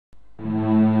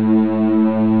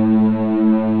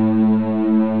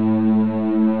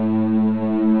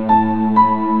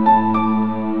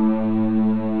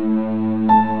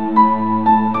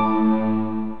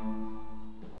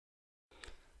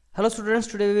students,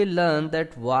 today we will learn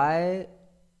that why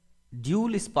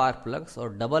dual spark plugs or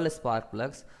double spark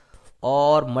plugs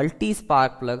or multi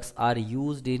spark plugs are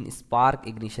used in spark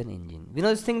ignition engine. We know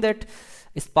this thing that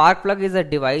spark plug is a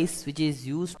device which is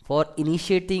used for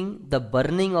initiating the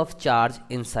burning of charge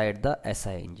inside the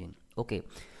SI engine. Okay,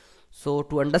 so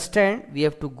to understand we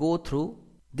have to go through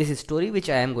this story which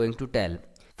I am going to tell.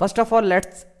 First of all,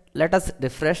 let us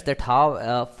refresh that how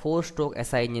a 4-stroke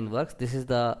SI engine works. This is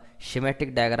the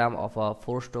schematic diagram of a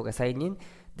 4-stroke SI engine.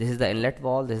 This is the inlet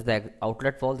valve, this is the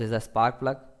outlet valve, this is the spark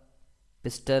plug,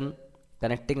 piston,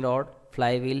 connecting rod,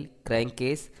 flywheel,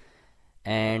 crankcase,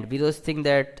 and we just think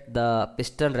that the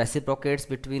piston reciprocates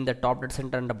between the top dead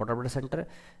center and the bottom dead center,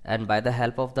 and by the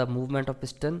help of the movement of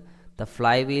piston, the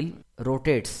flywheel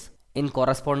rotates in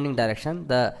corresponding direction.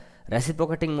 The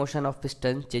reciprocating motion of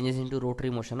piston changes into rotary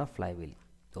motion of flywheel.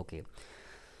 Okay,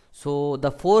 so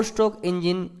the 4-stroke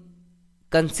engine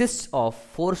consists of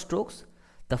 4 strokes.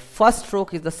 The first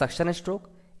stroke is the suction stroke.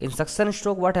 In suction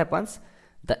stroke, what happens?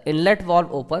 The inlet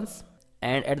valve opens,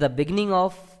 and at the beginning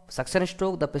of suction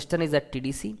stroke, the piston is at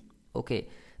TDC. Okay,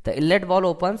 the inlet valve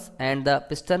opens and the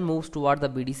piston moves toward the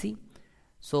BDC.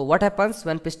 So what happens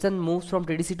when piston moves from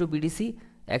TDC to BDC?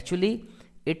 Actually,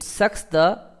 it sucks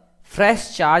the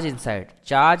fresh charge inside.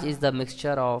 Charge is the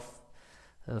mixture of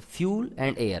fuel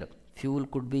and air. Fuel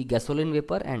could be gasoline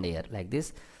vapor and air, like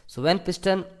this. So when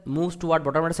piston moves toward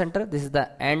bottom dead center, this is the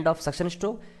end of suction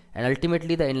stroke, and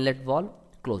ultimately the inlet valve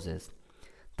closes.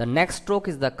 The next stroke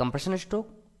is the compression stroke.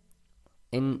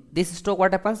 In this stroke,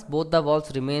 what happens? Both the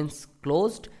valves remains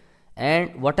closed,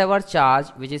 and whatever charge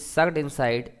which is sucked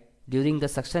inside during the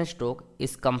suction stroke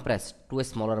is compressed to a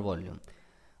smaller volume.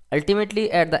 Ultimately,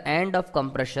 at the end of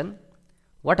compression,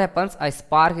 what happens? A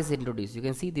spark is introduced. You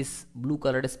can see this blue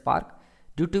colored spark,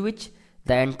 due to which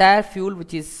the entire fuel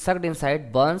which is sucked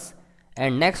inside burns,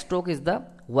 and next stroke is the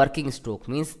working stroke,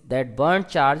 means that burnt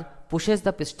charge pushes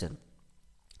the piston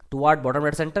toward bottom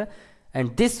dead center,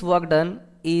 and this work done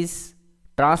is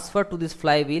transferred to this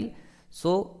flywheel.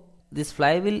 So this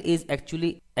flywheel is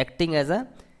actually acting as a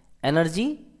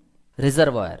energy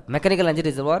reservoir, mechanical energy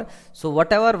reservoir. So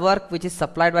whatever work which is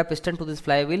supplied by piston to this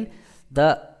flywheel,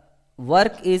 the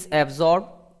work is absorbed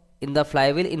in the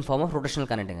flywheel in form of rotational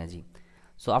kinetic energy.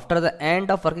 So after the end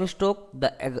of working stroke,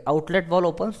 the outlet valve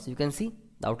opens. You can see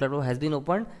the outlet valve has been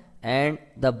opened, and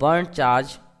the burnt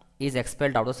charge is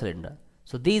expelled out of the cylinder.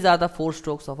 So these are the 4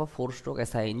 strokes of a 4-stroke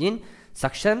SI engine.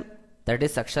 Suction, that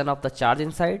is suction of the charge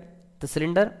inside the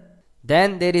cylinder.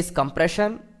 Then there is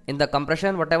compression. In the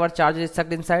compression, whatever charge is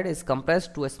sucked inside is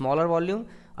compressed to a smaller volume.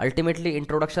 Ultimately,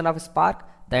 introduction of spark,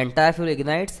 the entire fuel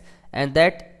ignites, and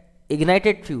that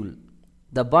ignited fuel,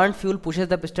 the burnt fuel, pushes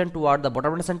the piston toward the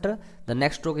bottom dead center. The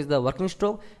next stroke is the working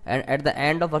stroke, and at the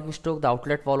end of working stroke, the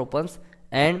outlet valve opens,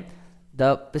 and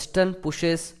the piston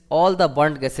pushes all the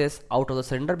burnt gases out of the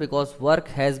cylinder because work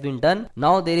has been done.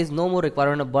 Now there is no more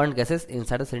requirement of burnt gases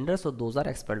inside the cylinder, so those are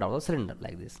expelled out of the cylinder,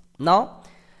 like this. Now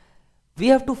we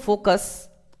have to focus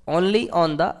only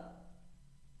on the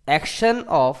action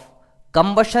of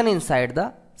combustion inside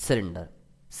the cylinder.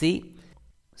 See,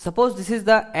 suppose this is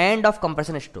the end of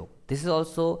compression stroke. This is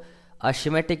also a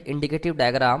schematic indicative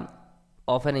diagram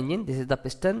of an engine. This is the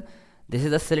piston, this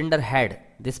is the cylinder head.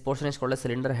 This portion is called a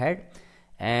cylinder head,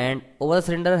 and over the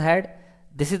cylinder head,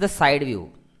 this is the side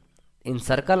view. In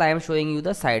circle I am showing you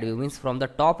the side view, means from the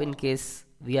top, in case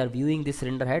we are viewing the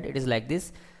cylinder head, it is like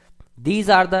this. These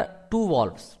are the 2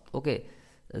 valves. Okay,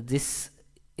 this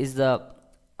is the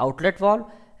outlet valve,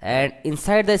 and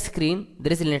inside the screen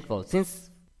there is inlet valve. Since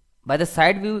by the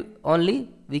side view only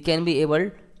we can be able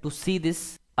to see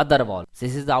this other valve.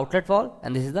 This is the outlet valve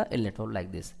and this is the inlet valve,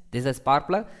 like this. This is the spark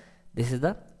plug, this is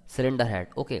the cylinder head.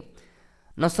 Okay,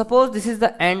 now suppose this is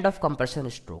the end of compression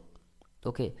stroke.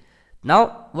 Okay,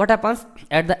 now what happens?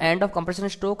 At the end of compression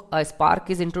stroke, a spark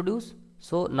is introduced.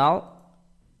 So now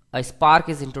a spark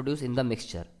is introduced in the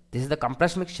mixture. This is the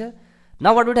compressed mixture.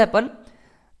 Now what would happen?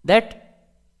 That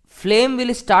flame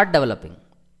will start developing.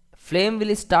 Flame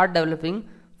will start developing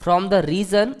from the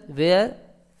region where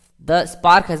the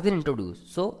spark has been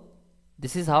introduced. So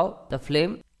this is how the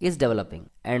flame is developing,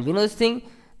 and we know this thing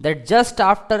that just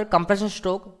after compression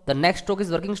stroke, the next stroke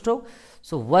is working stroke.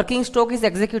 So working stroke is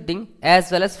executing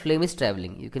as well as flame is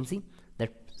traveling. You can see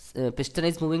that piston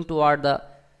is moving toward the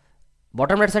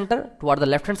bottom dead center, toward the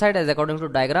left hand side as according to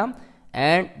diagram,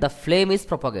 and the flame is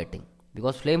propagating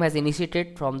because flame has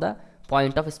initiated from the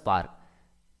point of spark.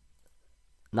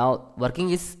 Now working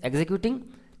is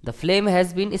executing, the flame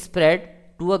has been spread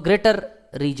to a greater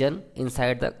region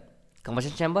inside the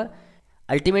combustion chamber.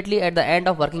 Ultimately, at the end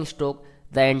of working stroke,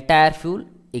 the entire fuel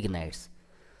ignites.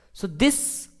 So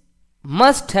this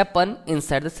must happen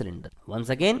inside the cylinder. Once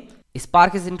again,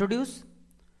 spark is introduced,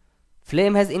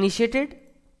 flame has initiated,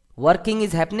 working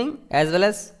is happening, as well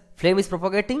as flame is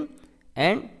propagating,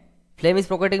 and flame is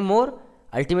propagating more.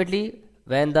 Ultimately,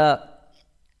 when the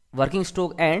working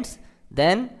stroke ends,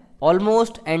 then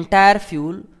almost entire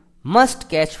fuel must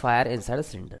catch fire inside the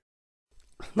cylinder.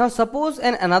 Now suppose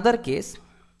another case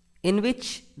in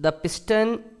which the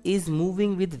piston is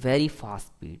moving with very fast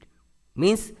speed,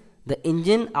 means the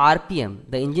engine RPM,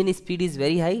 the engine speed is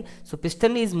very high, so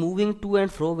piston is moving to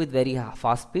and fro with very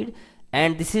fast speed,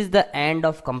 and this is the end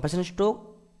of combustion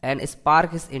stroke, and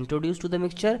spark is introduced to the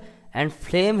mixture and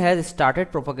flame has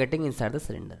started propagating inside the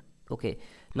cylinder. Okay,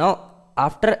 now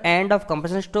after end of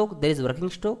combustion stroke there is working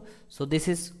stroke, so this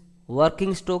is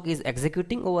working stroke is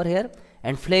executing over here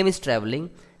and flame is traveling.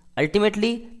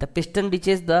 Ultimately the piston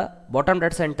reaches the bottom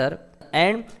dead center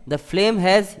and the flame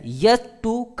has yet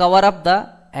to cover up the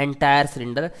entire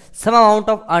cylinder. Some amount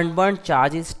of unburned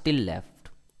charge is still left.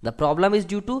 The problem is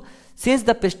due to, since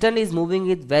the piston is moving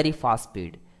with very fast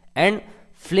speed and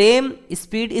flame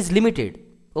speed is limited.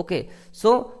 Okay,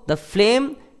 so the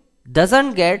flame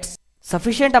doesn't get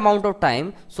sufficient amount of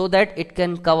time so that it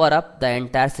can cover up the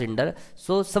entire cylinder,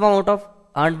 so some amount of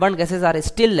unburned gases are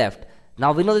still left.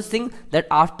 Now we know this thing that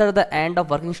after the end of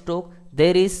working stroke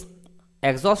there is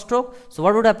exhaust stroke, so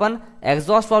what would happen,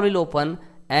 exhaust valve will open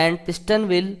and piston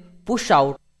will push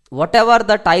out whatever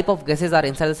the type of gases are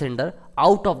inside the cylinder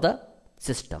out of the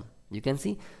system. You can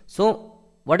see, so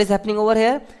what is happening over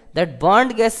here, that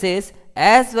burned gases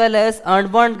as well as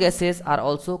unburned gases are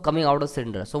also coming out of the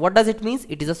cylinder. So what does it mean?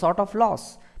 It is a sort of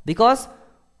loss, because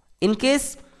in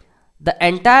case the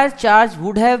entire charge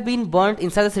would have been burnt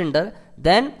inside the cylinder,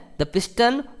 then the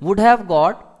piston would have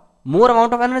got more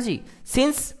amount of energy.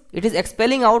 Since it is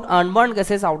expelling out unburned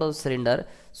gases out of the cylinder,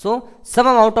 so some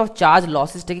amount of charge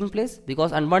loss is taking place,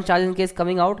 because unburned charge in case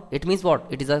coming out, it means what,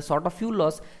 it is a sort of fuel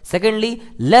loss. Secondly,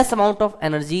 less amount of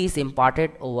energy is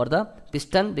imparted over the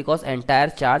piston because entire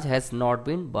charge has not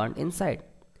been burned inside.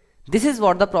 This is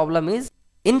what the problem is.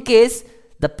 In case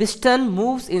the piston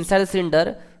moves inside the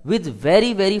cylinder with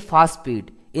very fast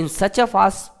speed, in such a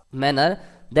fast manner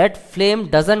that flame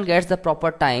doesn't get the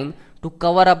proper time to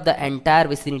cover up the entire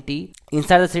vicinity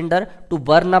inside the cylinder, to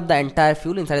burn up the entire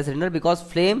fuel inside the cylinder, because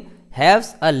flame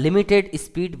has a limited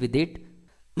speed with it.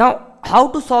 Now how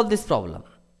to solve this problem?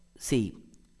 See,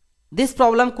 this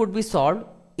problem could be solved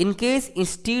in case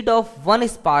instead of one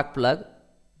spark plug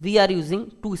we are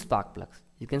using two spark plugs.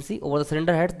 You can see over the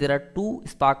cylinder head there are two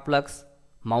spark plugs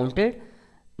mounted.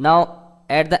 Now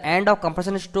at the end of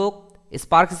compression stroke,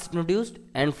 spark is introduced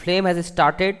and flame has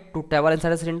started to travel inside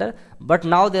the cylinder, but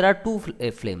now there are two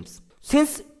flames.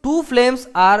 Since two flames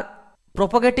are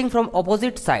propagating from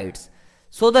opposite sides,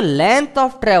 so the length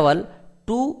of travel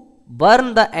to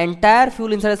burn the entire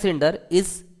fuel inside the cylinder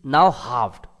is now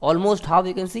halved, almost half.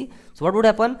 You can see, so what would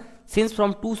happen, since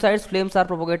from two sides flames are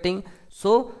propagating,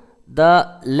 so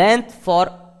the length for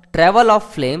travel of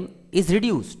flame is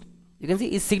reduced. You can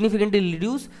see is significantly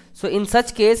reduced. So in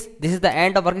such case this is the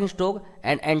end of working stroke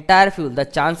and entire fuel, the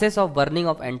chances of burning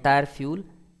of entire fuel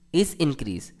is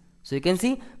increased. So you can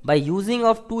see by using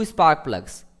of two spark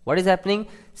plugs, what is happening,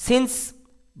 since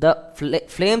the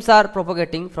flames are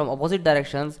propagating from opposite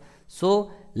directions,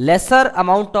 so lesser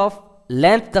amount of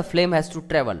length the flame has to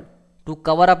travel to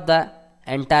cover up the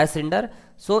entire cylinder.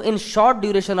 So in short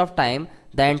duration of time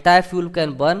the entire fuel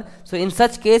can burn. So in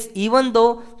such case, even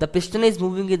though the piston is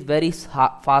moving with very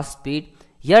fast speed,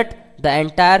 yet the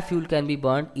entire fuel can be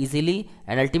burned easily,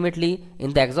 and ultimately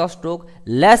in the exhaust stroke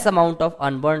less amount of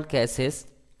unburned gases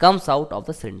comes out of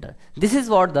the cylinder. This is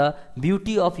what the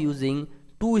beauty of using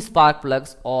two spark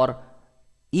plugs, or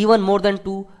even more than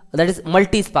two, that is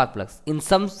multi spark plugs. In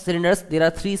some cylinders there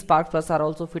are three spark plugs are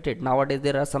also fitted. Nowadays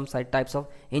there are some types of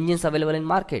engines available in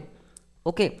market.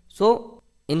 Okay, so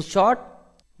in short,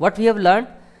 what we have learned,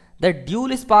 that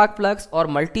dual spark plugs or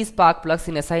multi spark plugs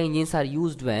in SI engines are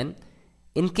used when,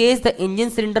 in case the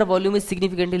engine cylinder volume is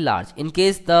significantly large, in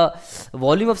case the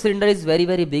volume of cylinder is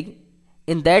very big,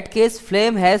 in that case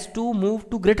flame has to move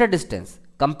to greater distance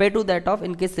compared to that of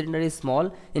in case cylinder is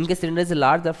small. In case cylinder is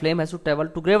large, the flame has to travel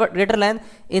to greater length.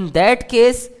 In that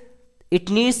case it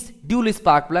needs dual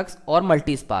spark plugs or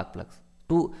multi spark plugs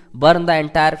to burn the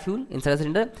entire fuel inside the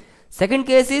cylinder. Second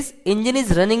case is engine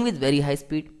is running with very high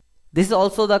speed. This is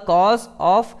also the cause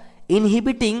of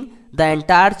inhibiting the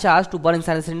entire charge to burn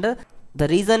inside the cylinder. The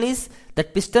reason is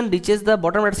that piston reaches the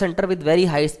bottom dead center with very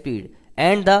high speed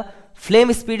and the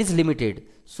flame speed is limited.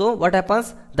 So what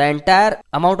happens, the entire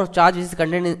amount of charge which is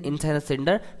contained inside the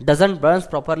cylinder doesn't burns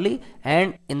properly,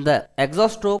 and in the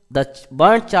exhaust stroke the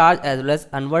burnt charge as well as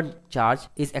unburned charge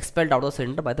is expelled out of the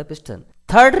cylinder by the piston.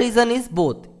 Third reason is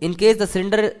both, in case the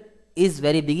cylinder is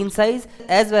very big in size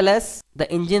as well as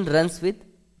the engine runs with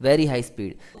very high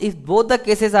speed. If both the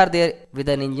cases are there with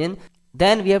an engine,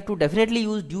 then we have to definitely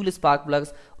use dual spark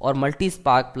plugs or multi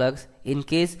spark plugs in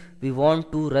case we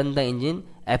want to run the engine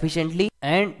efficiently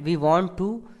and we want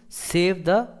to save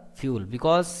the fuel,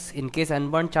 because in case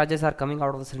unburned charges are coming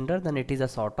out of the cylinder, then it is a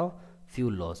sort of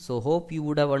fuel loss. So hope you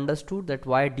would have understood that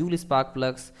why dual spark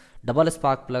plugs, double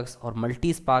spark plugs or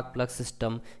multi spark plug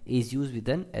system is used with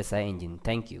an SI engine.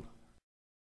 Thank you.